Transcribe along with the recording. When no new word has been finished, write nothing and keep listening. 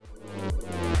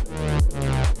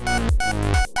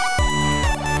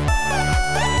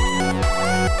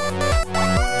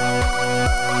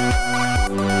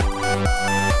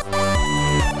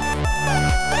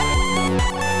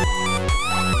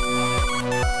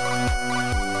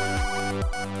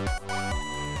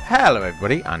Hello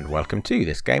everybody and welcome to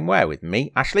This Game Where with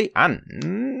me, Ashley,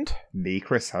 and... Me,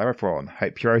 Chris. Hello everyone.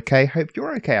 Hope you're okay. Hope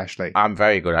you're okay, Ashley. I'm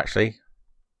very good, actually.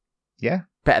 Yeah?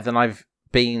 Better than I've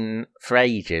been for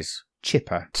ages.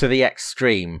 Chipper. To the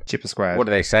extreme. Chipper squared. What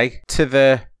do they say? To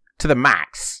the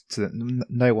max.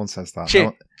 No one says that.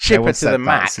 Chipper no to the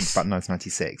max. Since about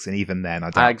 1996, and even then, I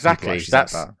don't exactly.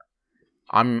 That's that.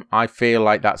 I feel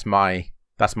like that's my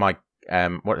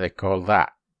what do they call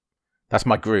that? That's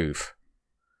my groove.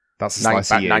 That's a slice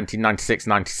of you. 1996,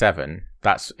 97.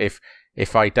 That's if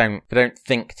I don't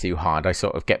think too hard, I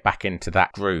sort of get back into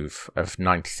that groove of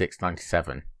 96,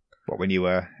 97. What, when you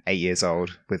were 8 years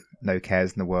old with no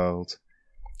cares in the world?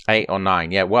 8 or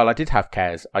 9, yeah. Well, I did have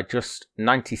cares.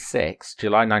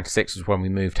 July 96 was when we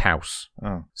moved house.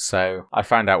 Oh. So I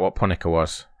found out what Punica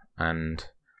was and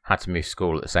had to move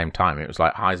school at the same time. It was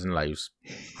like highs and lows.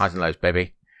 Highs and lows,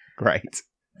 baby. Great.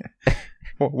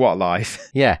 What a life.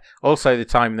 Yeah. Also the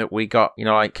time that we got,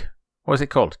 what was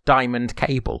it called? Diamond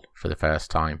cable for the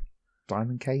first time.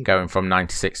 Diamond cable? Going from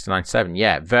 96 to 97.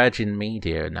 Yeah, Virgin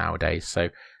Media nowadays. So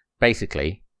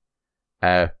basically,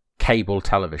 cable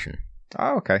television.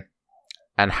 Oh, okay.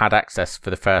 And had access for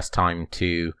the first time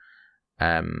to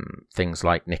things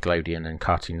like Nickelodeon and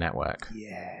Cartoon Network.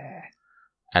 Yeah.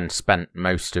 And spent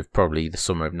most of probably the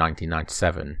summer of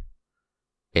 1997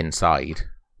 inside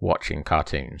watching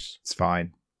cartoons. It's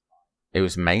fine. It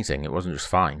was amazing. It wasn't just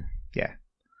fine. Yeah.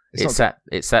 It set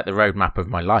the roadmap of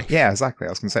my life. Yeah, exactly. I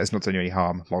was going to say it's not doing you any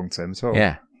harm long term at all.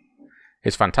 Yeah.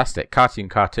 It's fantastic.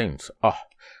 Cartoons. Oh,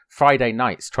 Friday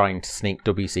nights trying to sneak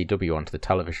WCW onto the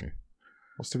television.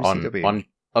 What's WCW? On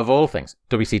of all things,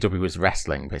 WCW was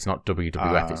wrestling, but it's not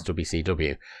WWF, it's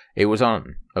WCW. It was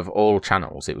on, of all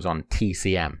channels, it was on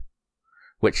TCM,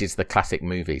 which is the classic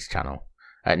movies channel,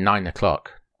 at 9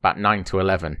 o'clock, about 9 to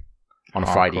 11 on a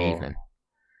Friday evening.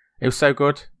 It was so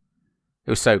good.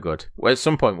 It was so good. Well, at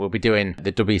some point, we'll be doing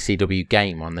the WCW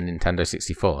game on the Nintendo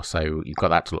 64, so you've got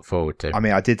that to look forward to. I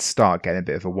mean, I did start getting a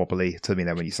bit of a wobbly to me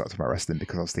then when you started talking about wrestling,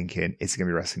 because I was thinking, is it going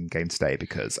to be a wrestling game today?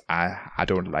 Because I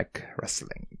don't like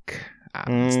wrestling.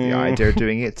 And the idea of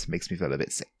doing it makes me feel a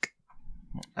bit sick.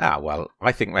 Well,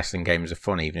 I think wrestling games are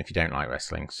fun even if you don't like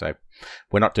wrestling. So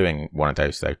we're not doing one of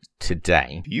those, though,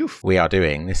 today. We are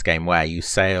doing this game where you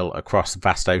sail across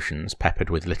vast oceans peppered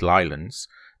with little islands,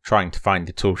 trying to find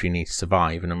the tools you need to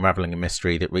survive and unravelling a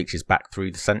mystery that reaches back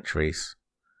through the centuries.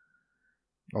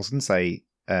 I was going to say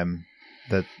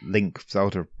the Link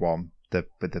Zelda one,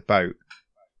 with the boat,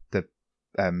 the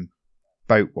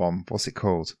boat one, what's it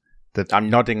called? I'm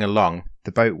nodding along.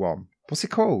 The boat one. What's it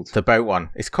called? The boat one.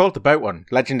 It's called the boat one.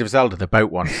 Legend of Zelda, the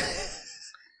boat one.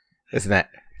 Isn't it?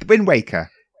 The Wind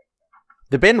Waker.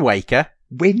 The Bin Waker?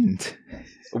 Wind.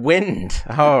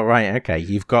 Oh, right. Okay.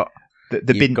 You've got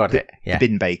it. Yeah. The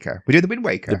Bin Baker. We're doing the Wind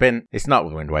Waker. It's not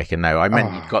the Wind Waker, no. I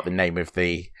meant you've got the name of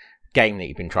the game that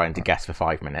you've been trying to guess for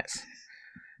 5 minutes.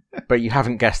 But you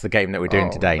haven't guessed the game that we're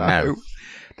doing today, no.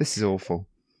 This is awful.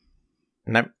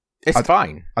 No. It's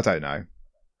fine. I don't know.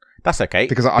 That's okay.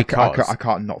 Because I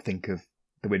can't not think of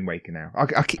the Wind Waker now.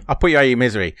 I'll put you out of your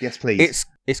misery. Yes, please.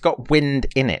 It's got wind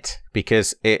in it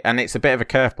and it's a bit of a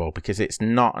curveball because it's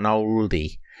not an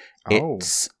oldie. Oh.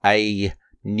 It's a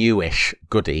newish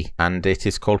goodie, and it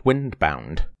is called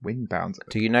Windbound. Windbound.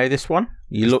 Do you know this one?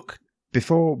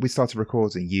 Before we started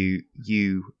recording,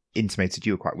 you intimated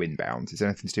you were quite windbound. Is there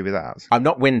anything to do with that? I'm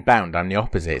not windbound. I'm the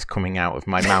opposite. It's coming out of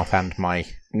my mouth and my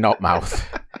not mouth.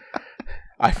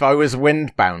 If I was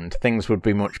windbound, things would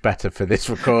be much better for this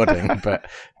recording, but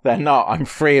they're not. I'm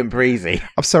free and breezy.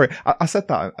 I'm sorry. I said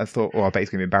that. I thought, I bet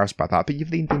he's going to be embarrassed about that, but you've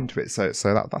leaned into it, so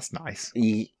that's nice.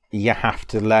 You have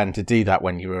to learn to do that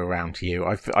when you're around you.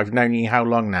 I've known you how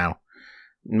long now?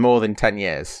 More than 10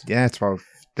 years. Yeah, 12,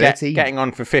 13. Getting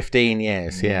on for 15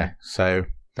 years, yeah. So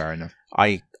fair enough.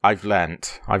 I've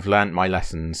learnt my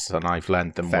lessons, and I've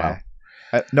learned them fair.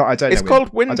 Well. No, I don't know. It's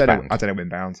called Windbound. I don't know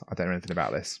Windbound. I don't know anything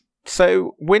about this.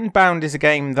 So, Windbound is a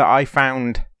game that I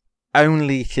found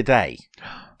only today.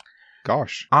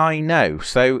 Gosh. I know.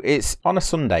 So, it's on a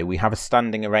Sunday. We have a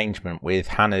standing arrangement with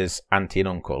Hannah's auntie and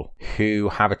uncle, who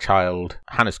have a child,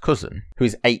 Hannah's cousin, who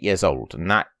is 8 years old. And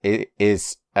that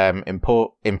is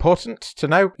important to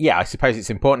know. Yeah, I suppose it's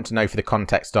important to know for the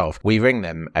context of, we ring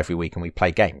them every week and we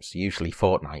play games, usually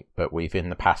Fortnite, but we've in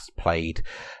the past played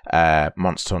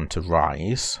Monster Hunter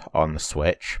Rise on the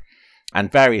Switch, and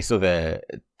various other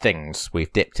things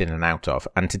we've dipped in and out of.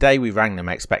 And today we rang them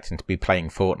expecting to be playing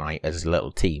Fortnite as a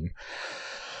little team.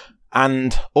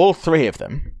 And all three of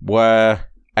them were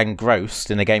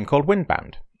engrossed in a game called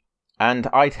Windbound. And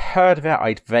I'd heard of it,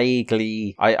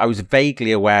 I was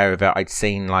vaguely aware of it. I'd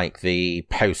seen like the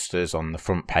posters on the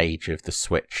front page of the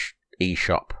Switch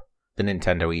eShop the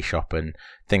Nintendo eShop and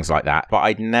things like that, but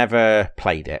I'd never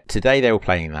played it. Today they were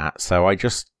playing that, so I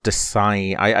just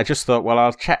I just thought, well,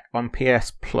 I'll check on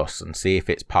PS Plus and see if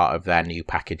it's part of their new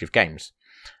package of games.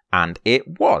 And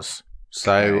it was.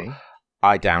 So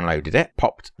I downloaded it,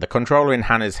 popped the controller in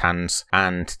Hannah's hands,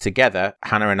 and together,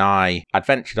 Hannah and I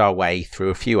adventured our way through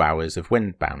a few hours of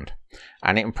Windbound.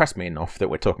 And it impressed me enough that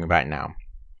we're talking about it now.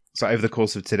 So over the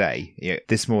course of today,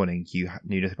 this morning, you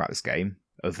knew nothing about this game,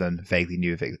 other than vaguely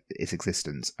knew of its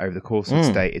existence. Over the course of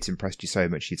today, it's impressed you so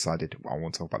much you decided, I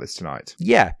want to talk about this tonight.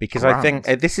 Yeah, because I think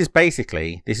this is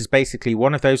basically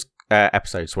one of those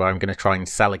episodes where I'm going to try and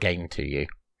sell a game to you.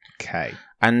 Okay.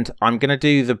 And I'm going to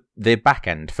do the back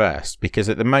end first, because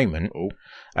at the moment,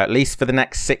 at least for the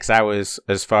next 6 hours,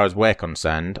 as far as we're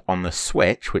concerned, on the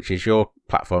Switch, which is your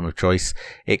platform of choice,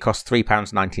 it costs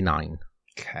 £3.99.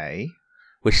 Okay.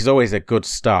 Which is always a good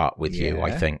start with you,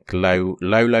 I think. Low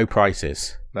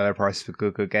prices. Low prices for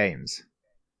good games.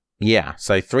 Yeah,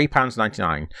 so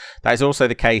 £3.99. That is also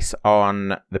the case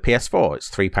on the PS4. It's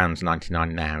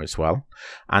 £3.99 now as well.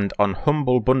 And on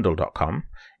humblebundle.com,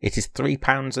 it is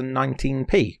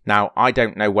 £3.19. Now, I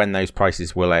don't know when those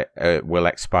prices will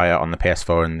expire on the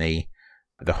PS4 and the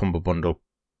Humble Bundle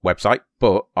website,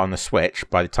 but on the Switch,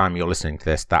 by the time you're listening to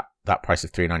this, that price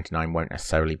of £3.99 won't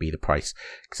necessarily be the price,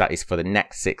 because that is for the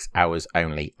next 6 hours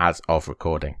only as of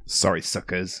recording. Sorry,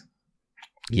 suckers.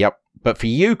 Yep. But for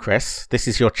you, Chris, this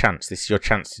is your chance. This is your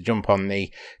chance to jump on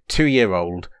the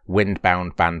 2-year-old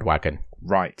Windbound bandwagon.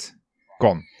 Right. Go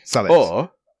on, sell it.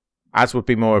 Or, as would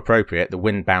be more appropriate, the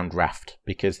Windbound raft,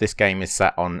 because this game is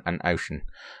set on an ocean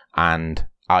and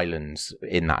islands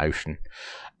in that ocean.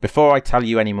 Before I tell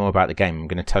you any more about the game, I'm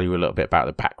going to tell you a little bit about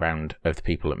the background of the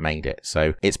people that made it.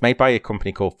 So it's made by a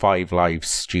company called 5 Live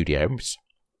Studios,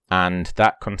 and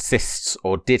that consists,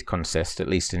 or did consist, at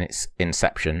least in its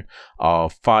inception,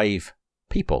 of 5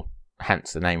 people,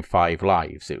 hence the name 5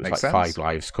 Lives. It was Makes like sense. 5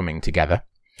 lives coming together.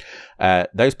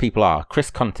 Those people are Chris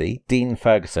Conti, Dean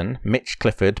Ferguson, Mitch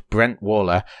Clifford, Brent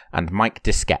Waller, and Mike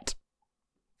Diskett.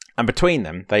 And between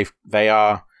them, they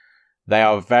are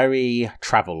very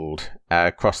travelled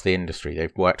across the industry.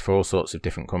 They've worked for all sorts of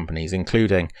different companies,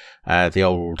 including the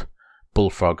old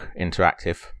Bullfrog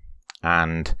Interactive,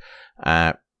 and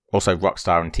also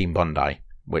Rockstar and Team Bondi,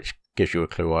 which gives you a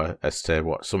clue as to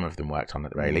what some of them worked on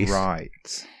at the very least.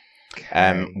 Right.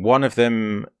 Okay. One of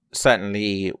them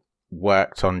certainly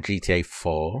worked on GTA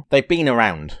 4. They've been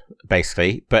around,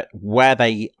 basically, but where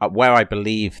I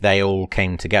believe they all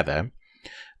came together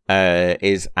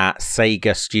is at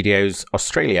Sega Studios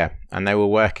Australia, and they were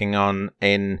working on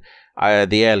in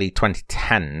the early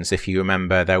 2010s. If you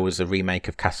remember, there was a remake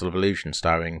of Castle of Illusion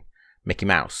starring Mickey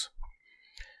Mouse,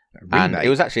 and it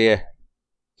was actually a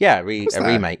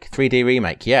remake, 3D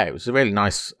remake. Yeah, it was a really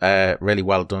nice, really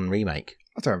well done remake.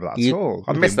 I don't remember that at all.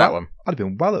 I missed that one. I'd have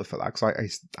been well up for that, because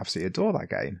I absolutely adore that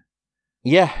game.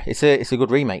 Yeah, it's a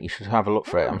good remake. You should have a look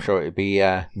for it. I'm sure it would be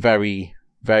very,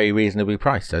 very reasonably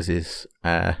priced, as is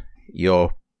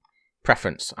your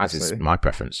preference, as is my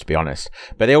preference, to be honest.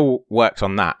 But they all worked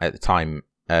on that at the time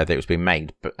that it was being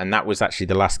made, and that was actually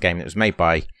the last game that was made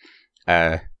by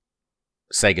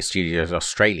Sega Studios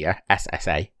Australia,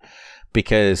 SSA,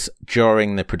 because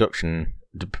during the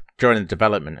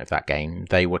development of that game,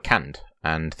 they were canned,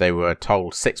 and they were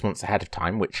told 6 months ahead of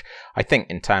time, which I think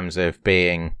in terms of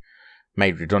being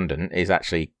made redundant is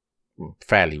actually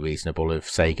fairly reasonable of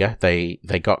Sega. They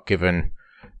got given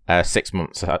 6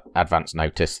 months advance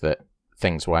notice that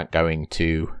things weren't going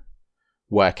to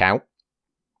work out.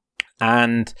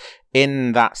 And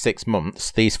in that 6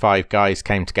 months, these 5 guys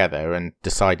came together and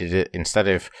decided that instead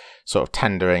of sort of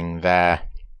tendering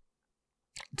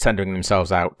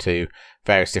themselves out to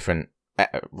various different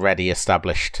already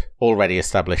established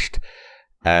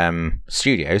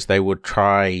studios, they would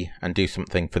try and do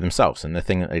something for themselves. And the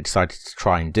thing that they decided to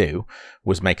try and do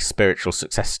was make a spiritual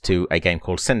success to a game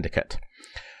called Syndicate.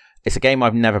 It's a game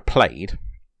I've never played,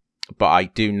 but I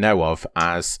do know of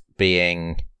as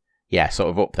being, sort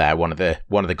of up there, one of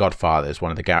the godfathers, one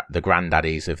of the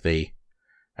granddaddies of the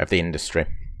industry.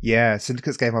 Yeah,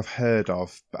 Syndicate's a game I've heard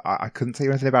of, but I couldn't tell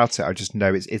you anything about it. I just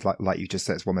know it's like you just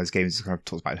said, it's one of those games that kind of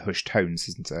talks about in hushed tones,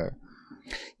 isn't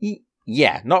it?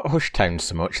 Yeah, not hushed tones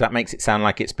so much. That makes it sound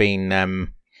like it's been,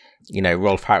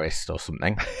 Rolf Harris or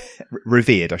something.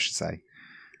 Revered, I should say.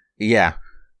 Yeah.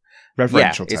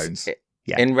 Reverential tones.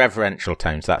 In reverential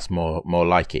tones, that's more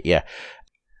like it, yeah.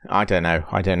 I don't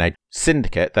know.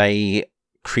 Syndicate, they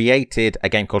created a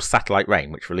game called Satellite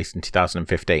Rain, which released in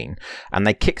 2015, and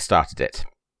they kickstarted it,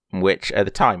 which at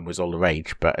the time was all the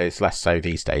rage, but it's less so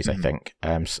these days, I think.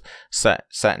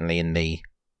 Certainly in the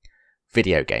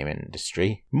video game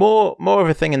industry. More of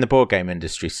a thing in the board game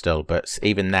industry still, but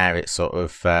even there it's sort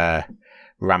of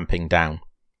ramping down.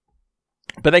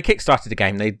 But they kickstarted the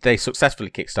game. They successfully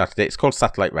kickstarted it. It's called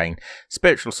Satellite Reign.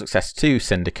 Spiritual success to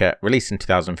Syndicate, released in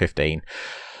 2015.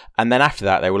 And then after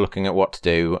that, they were looking at what to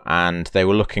do, and they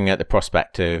were looking at the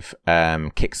prospect of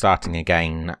kickstarting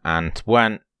again, and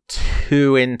weren't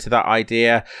too into that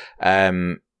idea.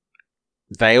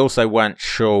 They also weren't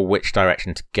sure which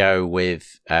direction to go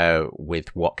with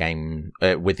what game,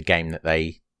 with the game that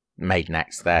they made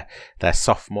next. Their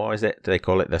sophomore, is it? Do they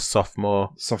call it the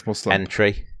sophomore slump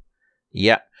entry?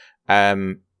 Yep.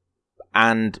 But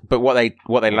what they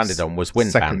landed on was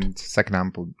Windbound.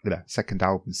 Second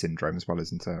album syndrome as well,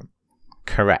 isn't it?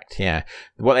 Correct. Yeah.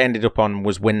 What they ended up on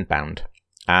was Windbound.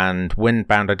 And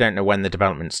Windbound, I don't know when the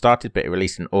development started, but it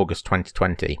released in August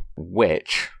 2020,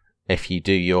 which, if you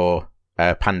do your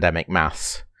pandemic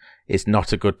maths, is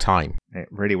not a good time. It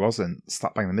really wasn't.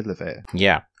 Slap bang in the middle of it.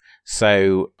 Yeah.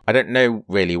 So I don't know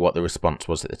really what the response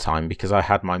was at the time, because I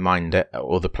had my mind at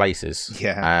other places.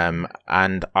 Yeah.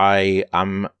 And I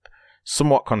am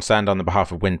somewhat concerned on the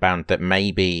behalf of Windbound that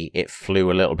maybe it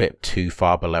flew a little bit too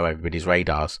far below everybody's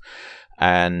radars.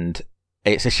 And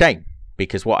it's a shame,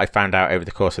 because what I found out over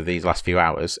the course of these last few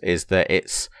hours is that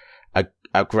it's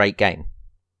a great game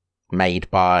made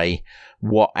by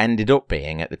what ended up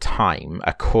being at the time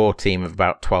a core team of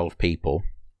about 12 people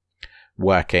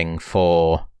working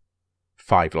for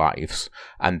 5 Lives,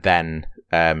 and then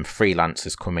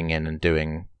freelancers coming in and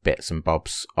doing bits and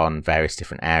bobs on various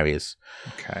different areas.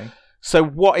 Okay. So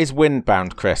what is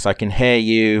Windbound, Chris? I can hear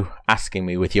you asking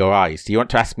me with your eyes. Do you want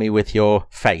to ask me with your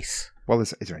face? Well,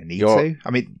 is there any need to? I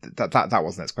mean, that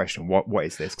was the next question. What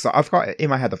is this? Because I've got in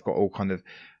my head, I've got all kind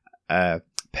of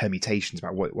permutations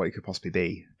about what it could possibly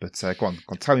be. But go on,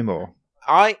 tell me more.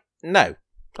 No,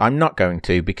 I'm not going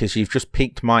to, because you've just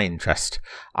piqued my interest.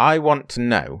 I want to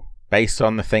know, based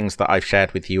on the things that I've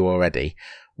shared with you already,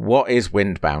 what is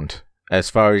Windbound,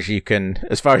 as far as you've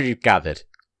gathered.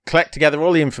 Collect together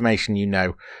all the information you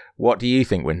know. What do you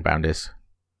think Windbound is?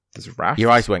 There's a raft.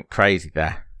 Your eyes went crazy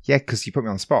there. Yeah, because you put me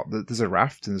on the spot. There's a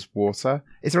raft and there's water.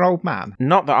 Is there an old man?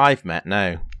 Not that I've met,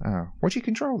 no. Oh. What do you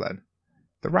control then?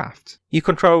 The raft? You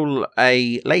control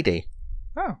a lady.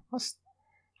 Oh, that's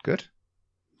good.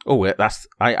 Oh,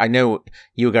 I know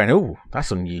you were going, oh,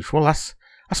 that's unusual. That's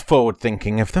forward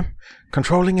thinking of them.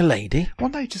 Controlling a lady. Well,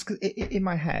 no, just 'cause in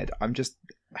my head, I'm just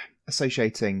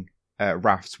associating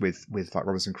rafts with like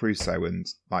Robinson Crusoe and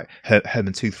like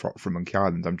Herman Toothrot from Monkey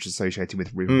Island. I'm just associating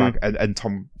with and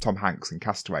Tom Hanks and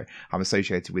Castaway. I'm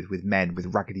associated with men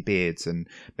with raggedy beards and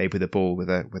maybe with a ball with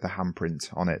a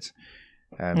handprint on it.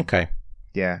 Okay.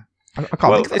 Yeah, I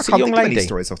can't think of lady. Many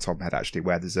stories off the top of my head actually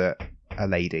where there's a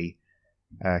lady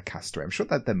Castaway. I'm sure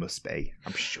that there must be.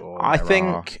 I'm sure. I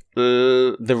think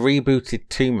the rebooted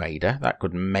Tomb Raider, that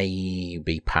could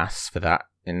maybe pass for that.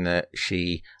 In that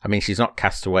she's not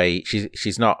castaway.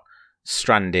 She's not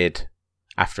stranded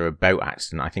after a boat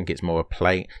accident. I think it's more a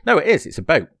plane. No, it is. It's a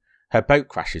boat. Her boat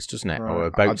crashes, doesn't it? Right. Or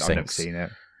a boat sinks. I've never seen it.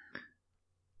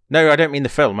 No, I don't mean the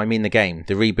film. I mean the game,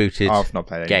 the rebooted I've not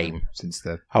played game since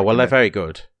the. Oh well, they're very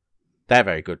good. They're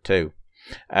very good too.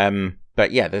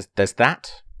 But yeah, there's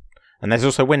that, and there's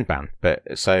also Windbound.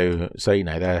 But so you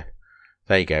know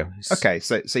there you go. Okay,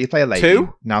 so you play a lady.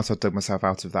 2? Now I've dug myself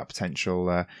out of that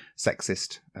potential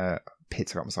sexist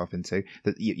pit I got myself into.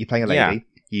 That you're playing a lady.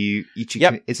 Yeah.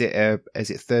 Yep. Is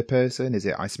it third person? Is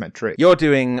it isometric? You're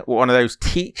doing one of those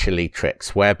teacherly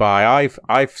tricks whereby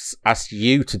I've asked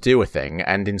you to do a thing,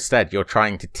 and instead you're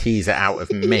trying to tease it out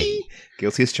of me.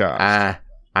 Guilty as charged.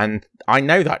 And I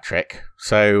know that trick,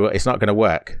 so it's not going to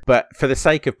work. But for the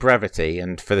sake of brevity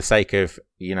and for the sake of,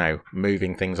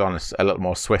 moving things on a little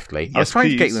more swiftly, I was trying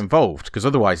to get you involved, because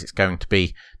otherwise it's going to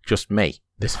be just me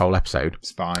this whole episode.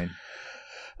 It's fine.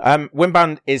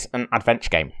 Windbound is an adventure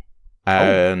game.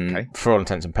 Okay. For all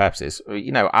intents and purposes.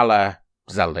 A la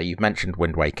Zelda, you've mentioned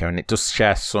Wind Waker, and it does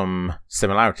share some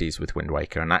similarities with Wind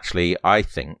Waker. And actually, I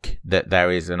think that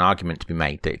there is an argument to be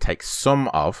made that it takes some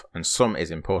of the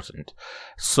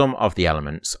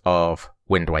elements of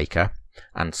Wind Waker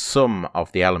and some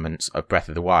of the elements of Breath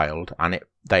of the Wild, and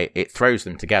it throws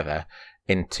them together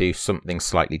into something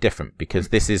slightly different, because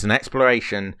this is an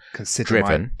exploration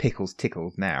driven. My pickles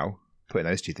tickled now, putting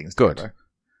those two things together. Good.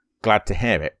 Glad to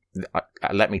hear it.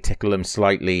 Let me tickle them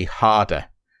slightly harder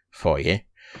for you,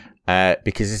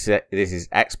 because this is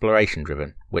exploration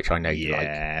driven, which I know you like.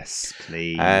 Yes,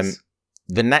 please.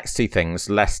 The next two things,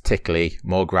 less tickly,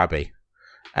 more grabby,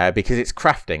 because it's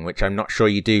crafting, which I'm not sure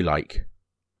you do like.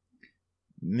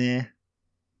 Meh.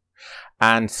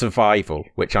 And survival,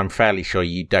 which I'm fairly sure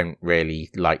you don't really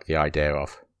like the idea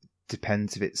of.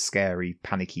 depends if it's scary,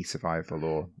 panicky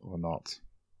survival or not.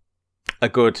 A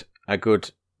good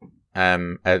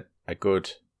nitpick,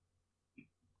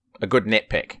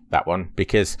 that one,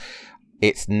 because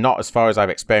it's not as far as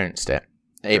I've experienced it.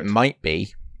 It Good. might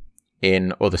be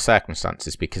in other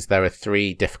circumstances, because there are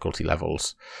 3 difficulty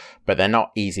levels, but they're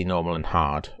not easy, normal, and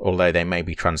hard, although they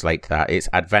maybe translate to that. It's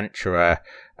adventurer,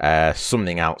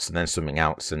 something else, and then something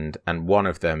else, and one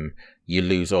of them, you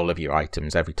lose all of your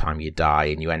items every time you die,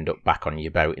 and you end up back on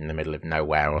your boat in the middle of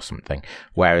nowhere or something.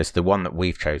 Whereas the one that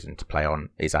we've chosen to play on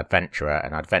is adventurer,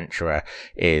 and adventurer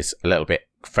is a little bit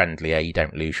friendlier. You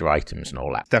don't lose your items and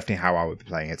all that. Definitely how I would be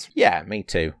playing it. Yeah, me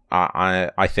too.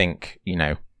 I think,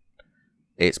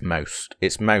 it's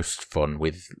most fun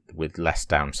with less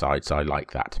downsides. I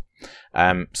like that.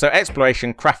 So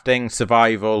exploration, crafting,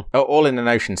 survival, all in an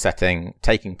ocean setting,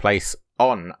 taking place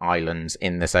on islands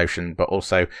in this ocean, but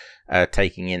also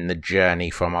taking in the journey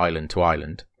from island to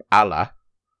island, a la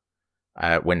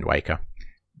Wind Waker.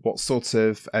 What sort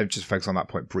of, just focus on that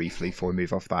point briefly before we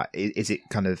move off that, is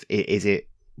it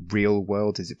real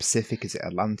world? Is it Pacific? Is it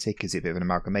Atlantic? Is it a bit of an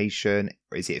amalgamation?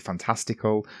 Or is it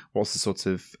fantastical? What's the sort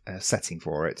of setting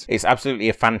for it? It's absolutely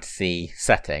a fantasy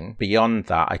setting. Beyond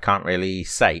that, I can't really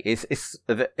say.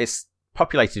 It's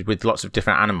populated with lots of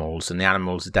different animals, and the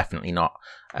animals are definitely not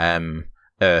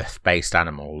Earth-based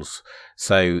animals.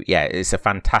 So yeah, it's a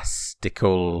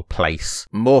fantastical place,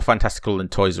 more fantastical than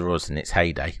Toys R Us in its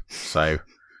heyday. So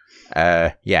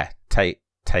yeah,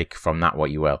 take from that what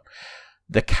you will.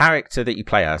 The character that you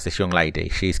play as, this young lady,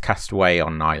 she's cast away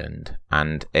on an island,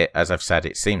 and as I've said,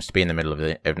 it seems to be in the middle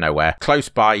of nowhere. Close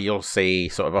by, you'll see,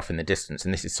 sort of off in the distance,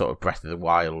 and this is sort of Breath of the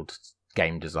Wild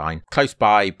game design. Close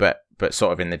by, but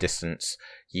sort of in the distance,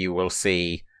 you will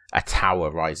see a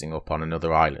tower rising up on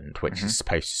another island, which is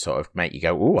supposed to sort of make you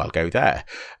go, "Ooh, I'll go there."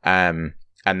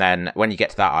 And then when you get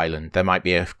to that island, there might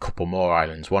be a couple more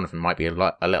islands. One of them might be a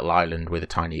little island with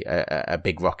a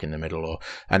big rock in the middle,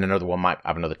 and another one might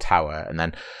have another tower. And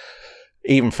then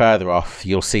even further off,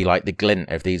 you'll see like the glint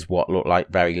of these what look like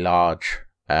very large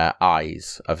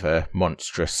eyes of a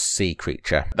monstrous sea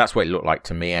creature. That's what it looked like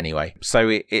to me anyway. So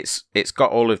it's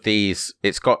got all of these.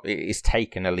 It's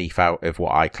taken a leaf out of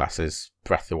what I class as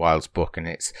Breath of the Wild's book, and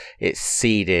it's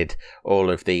seeded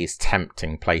all of these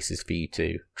tempting places for you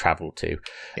to travel to.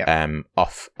 Yep.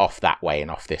 Off that way and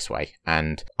off this way,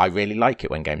 and I really like it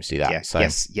when games do that.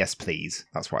 Yes, please.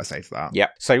 That's what I say to that. Yeah.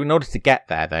 So in order to get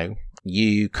there, though,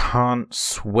 you can't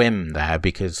swim there,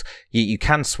 because you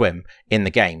can swim in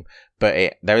the game,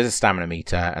 but there is a stamina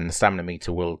meter, and the stamina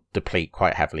meter will deplete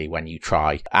quite heavily when you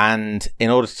try. And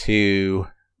in order to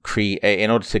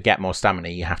get more stamina,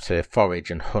 you have to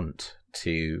forage and hunt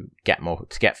to get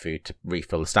food to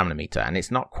refill the stamina meter, and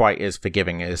it's not quite as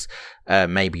forgiving as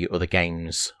maybe other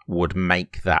games would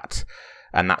make that.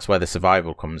 And that's where the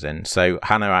survival comes in. So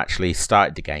Hannah actually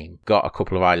started the game, got a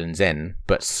couple of islands in,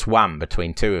 but swam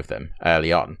between 2 of them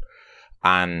early on.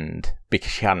 And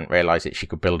because she hadn't realised that she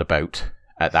could build a boat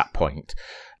at that point,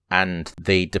 and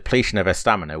the depletion of her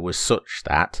stamina was such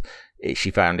that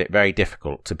she found it very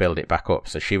difficult to build it back up.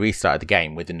 So she restarted the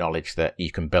game with the knowledge that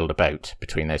you can build a boat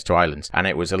between those 2 islands. And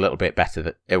it was a little bit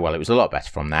better. It was a lot better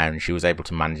from there, and she was able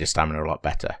to manage her stamina a lot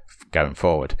better going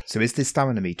forward. So is this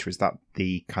stamina meter, is that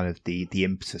the kind of the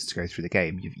impetus to go through the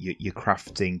game? You're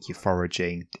crafting, you're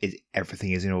foraging,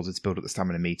 everything is in order to build up the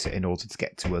stamina meter, in order to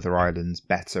get to other islands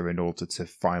better, in order to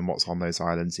find what's on those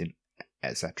islands,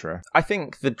 etc. I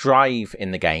think the drive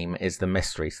in the game is the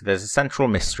mystery. So there's a central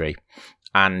mystery,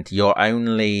 and your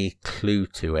only clue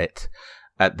to it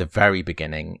at the very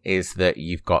beginning is that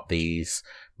you've got these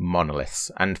monoliths.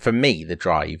 And for me, the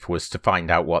drive was to find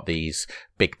out what these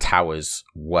big towers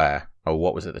were, or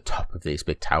what was at the top of these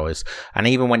big towers. And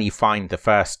even when you find the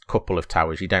first couple of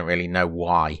towers, you don't really know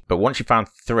why. But once you found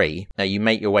 3, you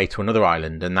make your way to another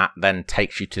island, and that then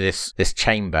takes you to this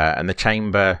chamber. And the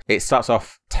chamber, it starts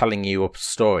off telling you a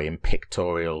story in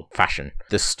pictorial fashion.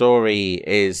 The story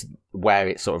is where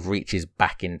it sort of reaches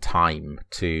back in time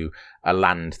to a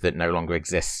land that no longer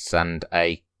exists, and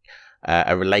a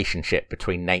relationship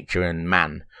between nature and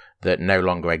man that no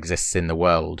longer exists in the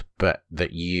world, but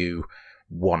that you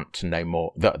want to know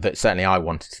more, that certainly I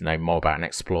wanted to know more about and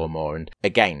explore more. And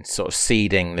again, sort of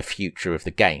seeding the future of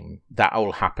the game. That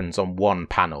all happens on one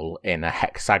panel in a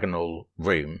hexagonal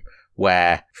room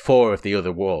where 4 of the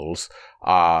other walls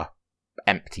are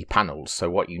empty panels. So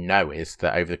what you know is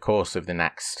that over the course of the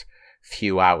next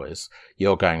few hours,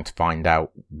 you're going to find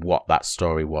out what that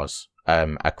story was.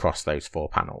 across those 4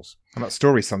 panels. And that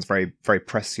story sounds very, very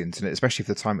prescient, and especially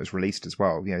for the time it was released as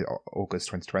well. August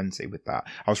 2020. With that,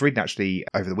 I was reading actually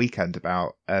over the weekend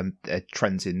about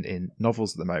trends in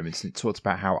novels at the moment, and it talked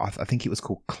about how I think it was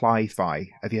called cli-fi.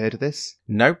 Have you heard of this?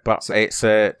 No, but it's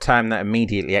a term that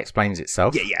immediately explains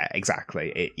itself. Yeah,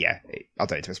 exactly. I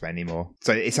don't need to explain anymore.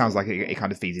 So it sounds like it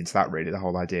kind of feeds into that, really, the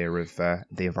whole idea of the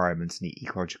environment and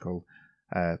ecological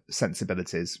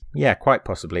sensibilities. Yeah, quite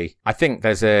possibly. I think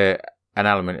there's an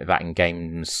element of that in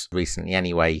games recently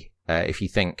anyway. If you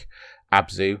think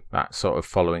Abzu, that's sort of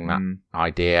following that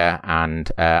idea,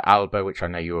 and Alba, which I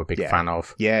know you're a big fan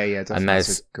of. Yeah, definitely. And there's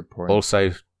that's a good point.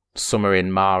 Also Summer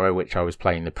in Mara, which I was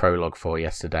playing the prologue for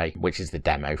yesterday, which is the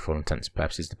demo for all intents and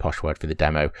purposes, the posh word for the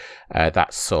demo.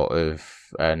 That's sort of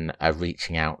a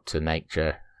reaching out to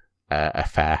nature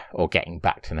affair, or getting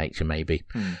back to nature maybe.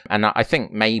 And I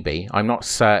think maybe, I'm not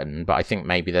certain, but I think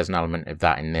maybe there's an element of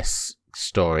that in this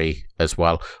story as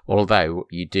well, although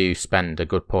you do spend a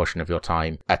good portion of your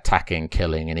time attacking,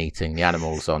 killing and eating the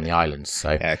animals on the islands.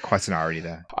 So yeah, quite an irony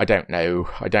there. I don't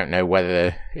know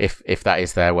whether if that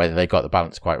is there, whether they got the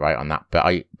balance quite right on that,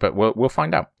 but we'll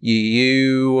find out.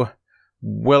 You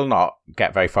will not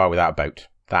get very far without a boat.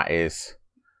 That is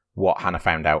what Hannah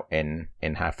found out in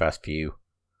her first few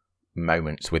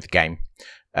moments with the game,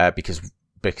 because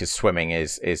swimming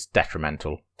is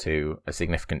detrimental to a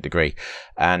significant degree.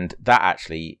 And that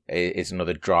actually is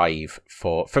another drive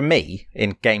for me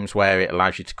in games where it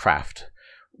allows you to craft.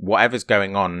 Whatever's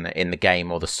going on in the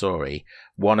game or the story,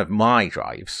 one of my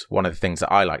drives, one of the things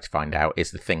that I like to find out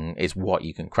is what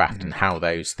you can craft and how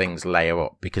those things layer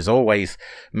up. Because always,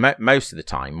 most of the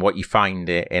time, what you find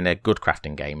in a good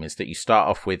crafting game is that you start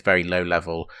off with very low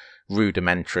level,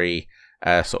 rudimentary,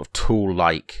 sort of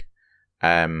tool-like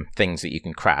things that you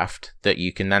can craft that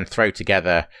you can then throw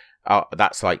together.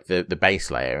 That's like the base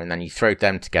layer, and then you throw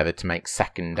them together to make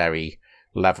secondary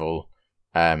level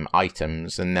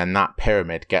items, and then that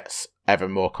pyramid gets ever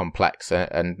more complex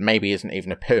and maybe isn't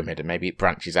even a pyramid, and maybe it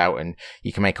branches out, and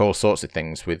you can make all sorts of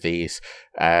things with these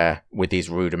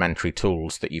rudimentary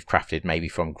tools that you've crafted, maybe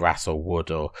from grass or wood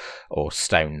or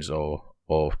stones or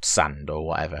sand or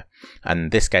whatever.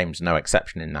 And this game's no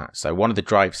exception in that. So one of the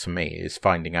drives for me is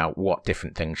finding out what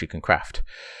different things you can craft.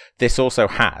 This also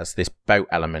has this boat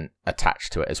element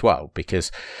attached to it as well,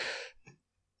 because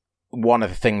one of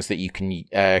the things that you can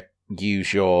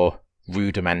use your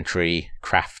rudimentary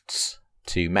crafts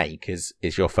to make is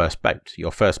your first boat.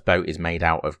 Your first boat is made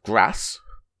out of grass,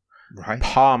 right,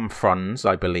 palm fronds,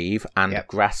 I believe, and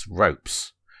grass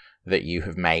ropes that you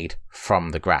have made from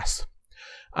the grass.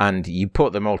 And you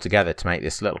put them all together to make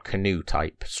this little canoe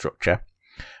type structure.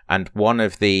 And one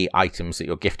of the items that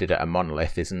you're gifted at a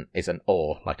monolith is an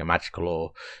oar, like a magical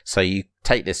oar. So you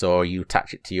take this oar, you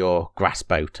attach it to your grass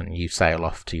boat, and you sail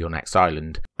off to your next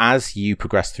island. As you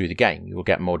progress through the game, you will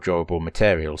get more durable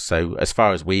materials. So as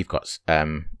far as we've got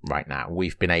right now,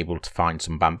 we've been able to find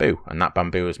some bamboo. And that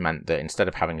bamboo has meant that instead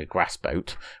of having a grass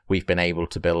boat, we've been able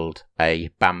to build a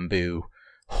bamboo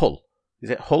hull. Is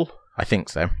it hull? I think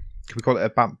so. Can we call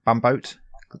it a bamboat?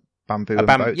 Bamboo and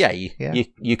boat? Yeah,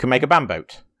 you can make a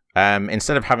bamboat.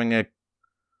 Instead of having a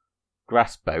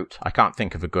grass boat, I can't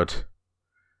think of a good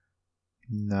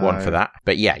one for that.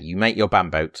 But yeah, you make your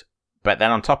bamboat. But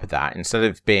then on top of that, instead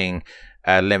of being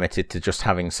limited to just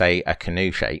having, say, a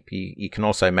canoe shape, you can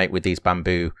also make with this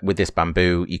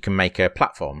bamboo, you can make a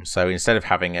platform. So instead of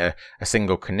having a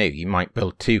single canoe, you might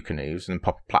build 2 canoes and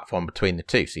pop a platform between the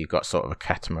 2. So you've got sort of a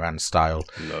catamaran style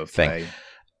thing.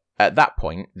 At that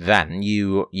point, then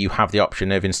you have the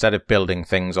option of, instead of building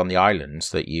things on the islands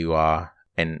that you are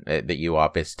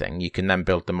visiting, you can then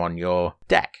build them on your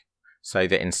deck. So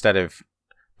that instead of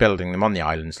building them on the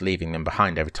islands, leaving them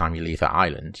behind every time you leave that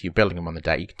island, you're building them on the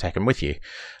deck, you can take them with you.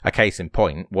 A case in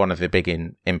point, one of the big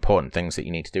important things that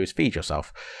you need to do is feed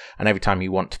yourself. And every time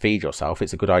you want to feed yourself,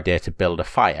 it's a good idea to build a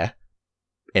fire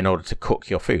in order to cook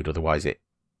your food. Otherwise it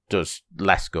does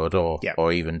less good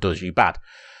or even does you bad.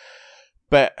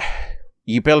 But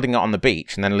you're building it on the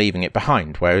beach and then leaving it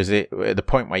behind. Whereas at the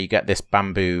point where you get this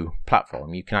bamboo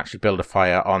platform, you can actually build a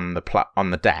fire on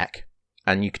the deck,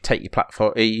 and you can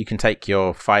take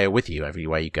your fire with you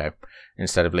everywhere you go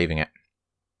instead of leaving it,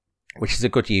 which is a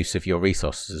good use of your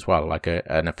resources as well, like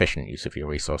an efficient use of your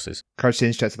resources. Can I just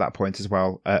interject to that point as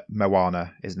well?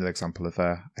 Moana is another example of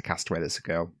a castaway that's a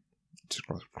girl. Just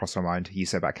cross my mind. You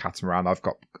said about catamaran. I've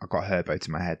got her boat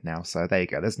in my head now. So there you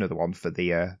go. There's another one for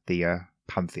the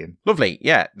pantheon. Lovely.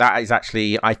 Yeah, that is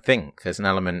actually, I think there's an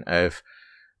element of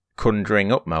conjuring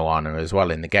up Moana as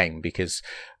well in the game, because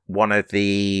one of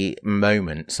the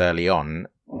moments early on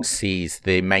sees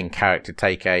the main character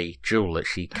take a jewel that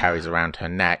she carries around her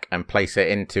neck and place it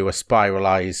into a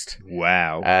spiralized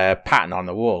pattern on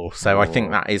the wall. So I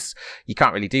think that is, you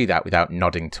can't really do that without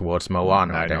nodding towards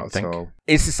Moana, I don't think.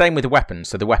 It's the same with the weapons.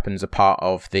 So the weapons are part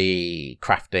of the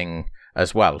crafting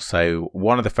as well. So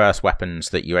one of the first weapons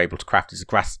that you're able to craft is a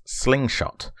grass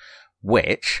slingshot,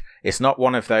 which it's not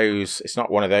one of those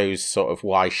sort of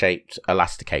Y-shaped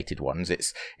elasticated ones.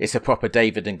 It's a proper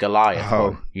David and Goliath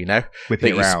one, that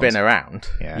you spin around.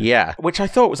 Yeah. Which I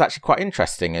thought was actually quite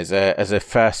interesting as a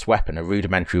first weapon, a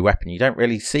rudimentary weapon. You don't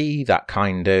really see that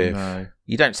kind of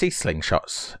you don't see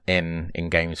slingshots in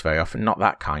games very often, not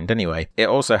that kind anyway. It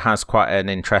also has quite an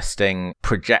interesting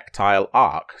projectile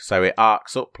arc. So it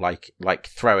arcs up like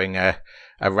throwing a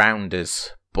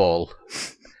rounder's ball,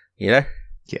 Yeah.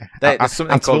 There's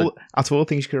something called... Out of all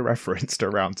things you could have referenced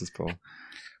around this, Paul.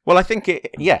 Well, I think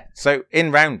so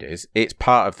in Rounders, it's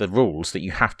part of the rules that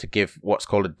you have to give what's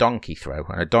called a donkey throw.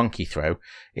 And a donkey throw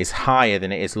is higher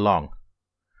than it is long.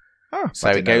 Oh, so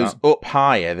it goes up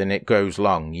higher than it goes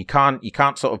long. You can't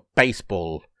sort of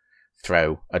baseball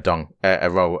throw a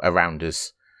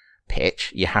Rounders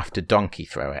pitch. You have to donkey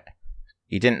throw it.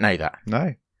 You didn't know that?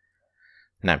 No.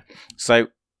 So...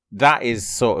 that is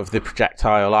sort of the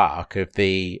projectile arc of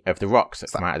the rocks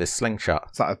that come out of this slingshot.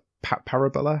 Is that a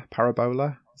parabola?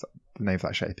 Is that the name of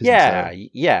that shape? Yeah,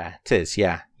 it is.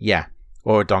 Yeah.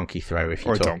 Or a donkey throw if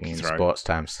you're talking in sports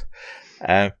terms.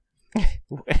 And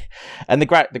the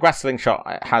grass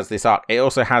slingshot has this arc. It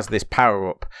also has this power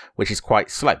up, which is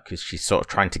quite slow because she's sort of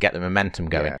trying to get the momentum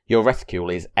going. Yeah. Your reticule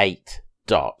is 8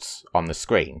 dots on the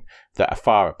screen that are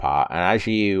far apart, and as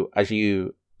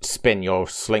you spin your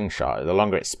slingshot, the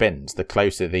longer it spins, the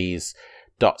closer these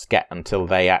dots get until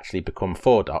they actually become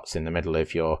 4 dots in the middle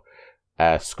of your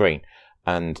screen.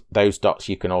 And those dots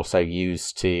you can also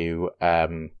use to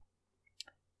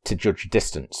judge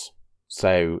distance.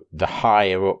 So the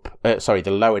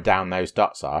lower down those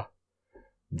dots are,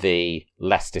 the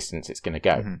less distance it's going to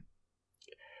go.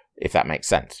 If that makes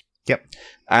sense. Yep.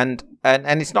 And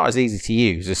it's not as easy to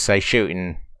use as, say,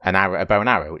 shooting a bow and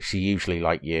arrow, which are usually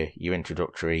like your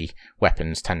introductory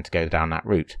weapons tend to go down that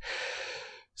route.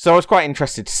 So I was quite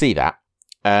interested to see that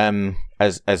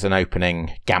as an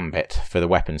opening gambit for the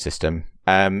weapon system.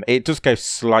 It does go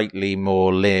slightly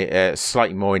more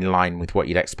in line with what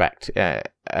you'd expect.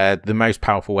 The most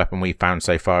powerful weapon we've found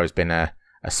so far has been a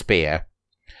spear,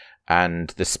 and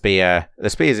the spear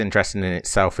is interesting in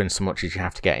itself in so much as you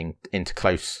have to get into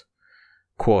close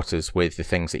quarters with the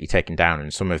things that you're taking down,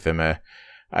 and some of them are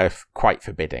quite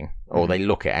forbidding, or they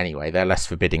look it anyway. They're less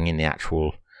forbidding in the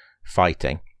actual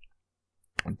fighting.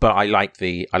 But I like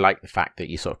the fact that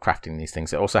you're sort of crafting these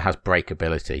things. It also has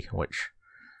breakability, which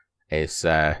is,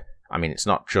 it's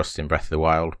not just in Breath of the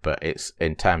Wild, but it's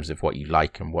in terms of what you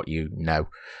like and what you know.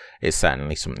 It's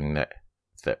certainly something that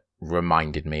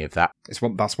reminded me of that. That's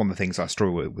one of the things I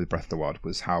struggled with Breath of the Wild,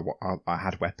 was how I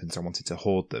had weapons. I wanted to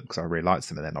hoard them because I really liked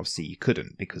them, and then obviously you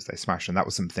couldn't because they smashed. And that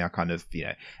was something I kind of,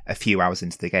 a few hours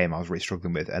into the game I was really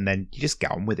struggling with. And then you just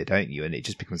get on with it, don't you? And it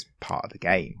just becomes part of the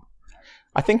game.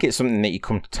 I think it's something that you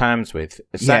come to terms with.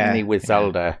 Certainly with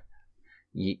Zelda.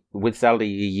 With Zelda,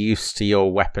 you're used to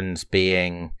your weapons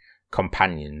being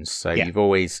companions. So you've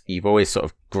always sort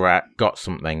of got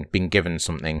something, been given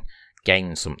something,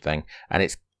 gained something, and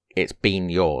it's been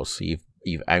yours.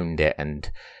 You've owned it and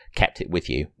kept it with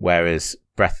you. Whereas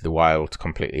Breath of the Wild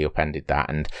completely upended that,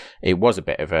 and it was a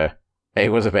bit of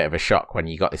a shock when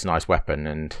you got this nice weapon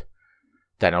and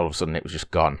then all of a sudden it was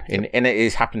just gone. And it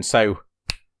has happened so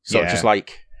just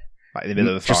like in the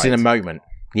middle of the just fight. In a moment.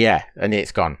 Yeah, and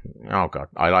it's gone. Oh god,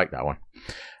 I like that one.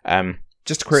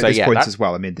 Just to correct this point as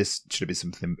well, this should have been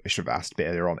something I should have asked a bit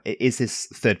earlier on. Is this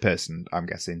third person, I'm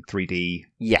guessing, 3D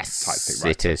yes, type thing,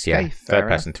 right? It is, yeah. Okay, third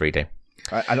person 3D.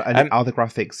 And are the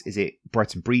graphics, is it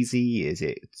bright and breezy? Is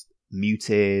it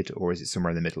muted? Or is it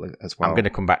somewhere in the middle as well? I'm going to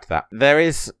come back to that. There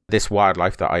is this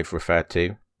wildlife that I've referred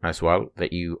to as well,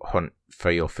 that you hunt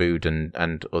for your food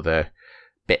and other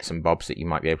bits and bobs that you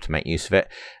might be able to make use of it.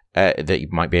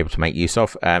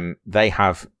 They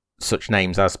have such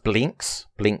names as blinks.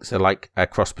 Blinks are like a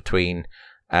cross between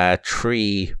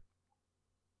tree.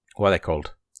 What are they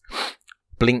called?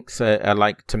 Blinks are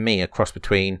like, to me, a cross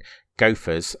between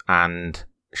gophers and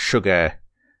sugar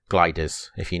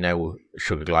gliders. If you know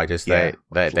sugar gliders, they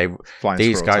flying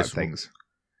these guys type things.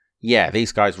 Yeah,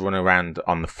 these guys run around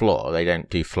on the floor. They don't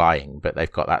do flying, but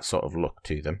they've got that sort of look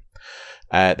to them.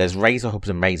 There's razorhubs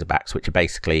and razorbacks, which are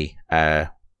basically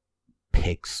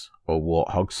pigs or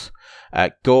warthogs.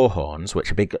 Gorehorns,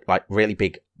 which are big, like really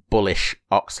big, bullish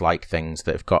ox-like things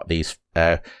that have got these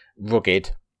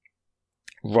rugged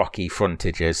rocky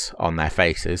frontages on their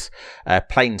faces.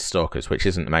 Planestalkers, which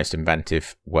isn't the most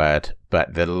inventive word,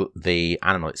 but the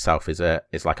animal itself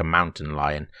is like a mountain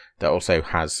lion that also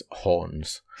has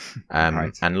horns,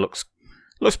 Right. and looks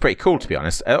pretty cool, to be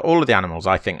honest. All of the animals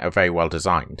I think are very well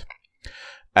designed,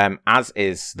 as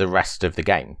is the rest of the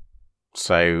game.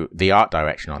 So the art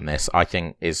direction on this, I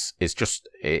think, is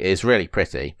really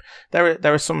pretty. There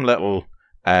are some little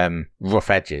rough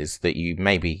edges that you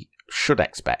maybe should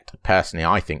expect. Personally,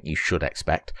 I think you should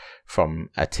expect from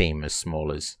a team as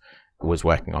small as was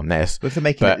working on this. But for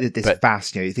making this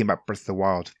vast, you think about Breath of the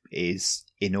Wild is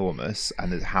enormous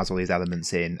and it has all these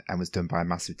elements in and was done by a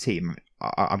massive team.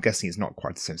 I'm guessing it's not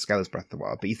quite the same scale as Breath of the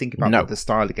Wild, but you think about the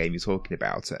style of game you're talking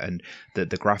about and the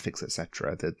graphics,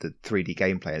 etc. The 3D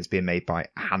gameplay is being made by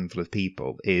a handful of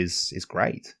people is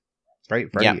great. Very,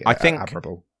 very I think,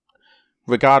 admirable.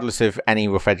 Regardless of any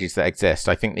rough edges that exist,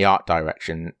 I think the art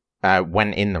direction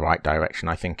went in the right direction.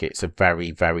 I think it's a very,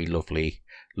 very lovely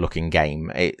looking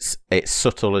game. It's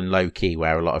subtle and low key,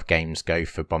 where a lot of games go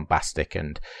for bombastic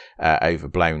and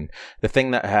overblown. The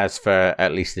thing that has for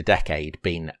at least a decade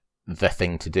been the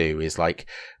thing to do is like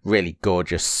really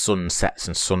gorgeous sunsets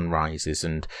and sunrises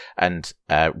and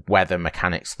weather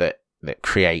mechanics that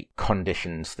create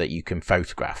conditions that you can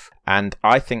photograph. And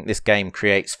I think this game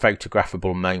creates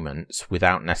photographable moments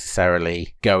without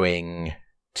necessarily going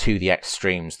to the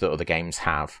extremes that other games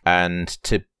have. And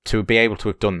to be able to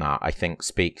have done that, I think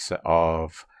speaks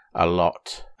of a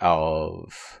lot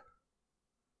of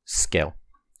skill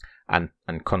and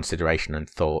consideration and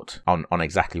thought on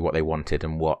exactly what they wanted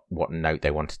and what note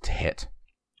they wanted to hit.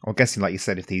 I'm guessing, like you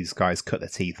said, if these guys cut their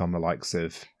teeth on the likes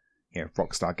of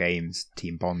Rockstar Games,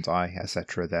 Team Bondi,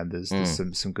 etc., then there's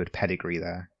some good pedigree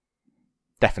there.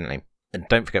 Definitely. And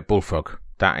don't forget Bullfrog.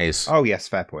 That is... Oh yes,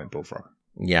 fair point, Bullfrog.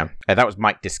 Yeah, that was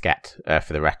Mike Diskett,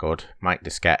 for the record. Mike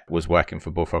Diskett was working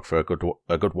for Bullfrog for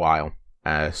a good while,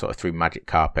 sort of through Magic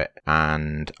Carpet,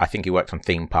 and I think he worked on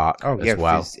Theme Park as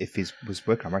well. If he was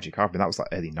working on Magic Carpet, that was like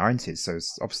early 90s, so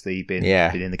it's obviously been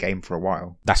in the game for a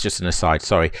while. That's just an aside,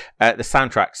 sorry. The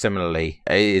soundtrack, similarly,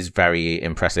 is very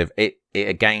impressive. It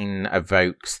again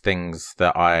evokes things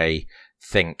that I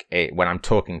think, when I'm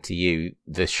talking to you,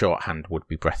 the shorthand would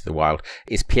be Breath of the Wild.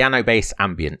 It's piano-based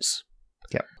ambience.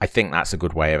 Yep. I think that's a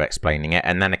good way of explaining it.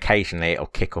 And then occasionally it'll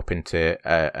kick up into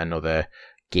another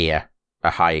gear, a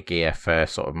higher gear for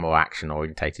sort of more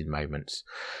action-orientated moments.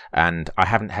 And I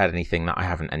haven't heard anything that I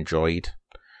haven't enjoyed.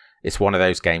 It's one of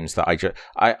those games that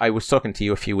I was talking to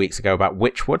you a few weeks ago about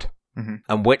Witchwood. Mm-hmm.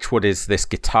 And Witchwood is this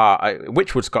guitar.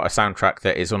 Witchwood's got a soundtrack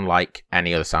that is unlike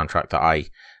any other soundtrack that I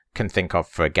can think of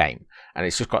for a game. And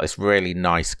it's just got this really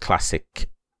nice classic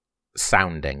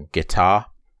sounding guitar.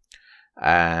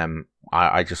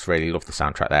 I just really love the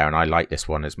soundtrack there, and I like this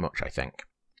one as much, I think.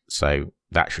 So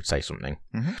that should say something.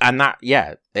 Mm-hmm. And that,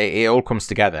 it all comes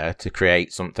together to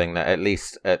create something that, at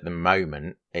least at the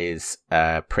moment, is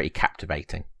pretty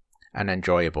captivating and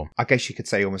enjoyable. I guess you could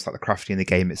say almost like the crafting in the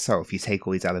game itself. You take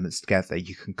all these elements together,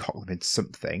 you can cock them into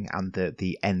something, and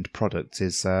the end product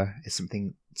is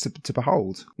something to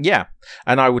behold. Yeah,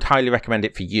 and I would highly recommend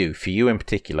it for you in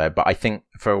particular, but I think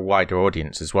for a wider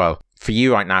audience as well. For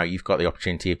you right now, you've got the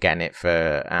opportunity of getting it for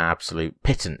an absolute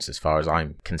pittance, as far as I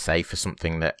can say, for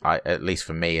something that, at least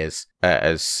for me, has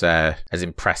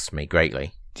impressed me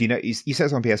greatly. Do you know, you said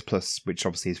it's on PS Plus, which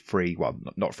obviously is free. Well,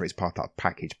 not free, it's part of that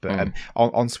package, but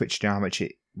on Switch, do you know how much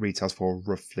it retails for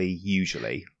roughly,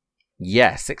 usually?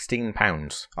 Yeah,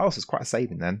 £16. Oh, so it's quite a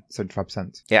saving then,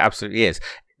 75%. It absolutely is.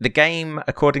 The game,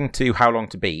 according to How Long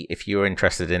to Beat, if you're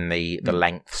interested in the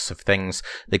lengths of things,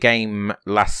 the game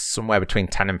lasts somewhere between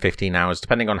 10 and 15 hours,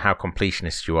 depending on how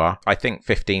completionist you are. I think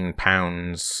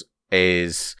 £15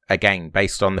 is, again,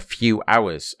 based on the few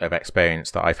hours of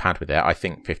experience that I've had with it, I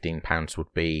think £15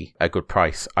 would be a good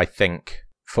price. I think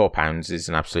 £4 is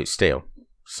an absolute steal.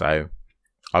 So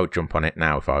I would jump on it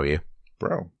now if I were you.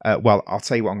 Bro. Well, I'll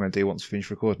tell you what I'm going to do once we finish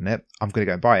recording it. I'm going to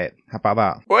go and buy it. How about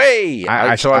that? Whey!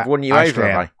 So I've won you over,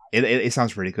 have I? It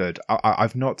sounds really good.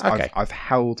 I've not. Okay. I've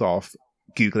held off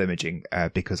Google imaging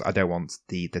because I don't want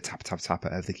the tap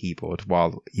of the keyboard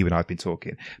while you and I have been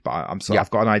talking. But I've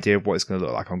got an idea of what it's going to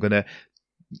look like. I'm going to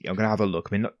have a look.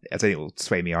 I mean, I don't think it will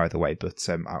sway me either way, but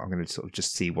I'm going to sort of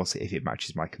just see if it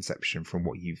matches my conception from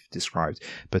what you've described.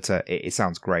 But it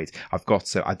sounds great.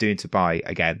 I do need to buy,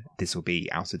 again, this will be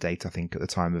out of date, I think, at the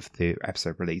time of the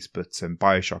episode release, but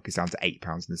BioShock is down to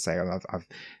 £8 in the sale.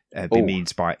 I've been meaning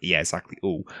to buy, exactly.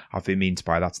 I've been meaning to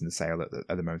buy that in the sale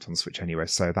at the moment on the Switch anyway,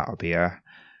 so that'll be a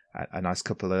nice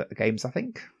couple of games, I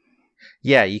think.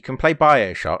 Yeah, you can play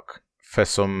BioShock for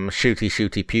some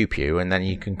shooty pew pew, and then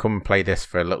you can come and play this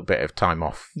for a little bit of time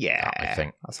off. Yeah, I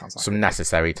think that sounds like some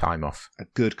necessary time off. a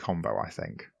good combo, I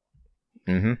think.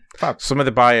 Fab. Some of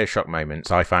the Bioshock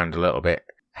moments I found a little bit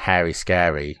hairy,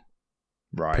 scary,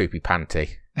 Right. poopy panty.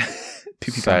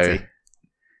 Poopy So, panty.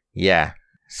 Yeah.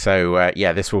 So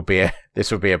this will be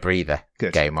a breather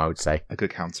Good. game, I would say. A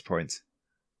good counterpoint.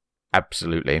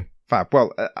 Absolutely. Fab.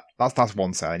 Well, that's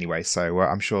one set anyway, so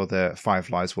I'm sure the Five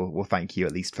Lives will thank you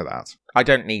at least for that. I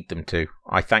don't need them to.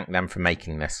 I thank them for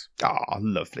making this. Ah,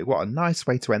 lovely. What a nice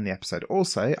way to end the episode.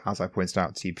 Also, as I pointed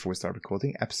out to you before we started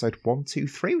recording, episode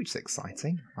 123, which is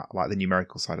exciting. I like the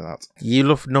numerical side of that. You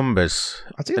love numbers.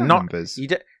 I do like Not- numbers.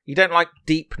 You don't like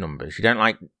deep numbers. You don't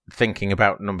like thinking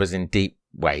about numbers in deep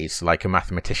ways like a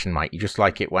mathematician might. You just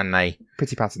like it when they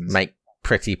Pretty patterns. make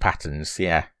pretty patterns,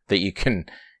 yeah, that you can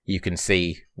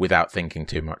see without thinking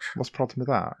too much. What's the problem with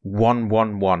that?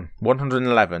 111.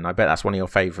 111. I bet that's one of your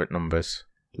favourite numbers.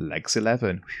 Legs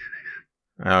 11.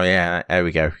 Oh, yeah. There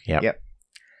we go. Yep.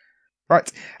 Right.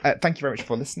 Thank you very much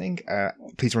for listening.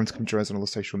 Please remember to come join us on all the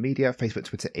social media, Facebook,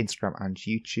 Twitter, Instagram, and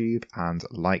YouTube. And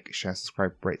like, share,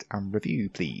 subscribe, rate, and review,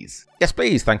 please. Yes,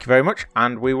 please. Thank you very much.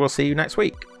 And we will see you next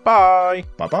week. Bye.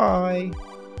 Bye-bye.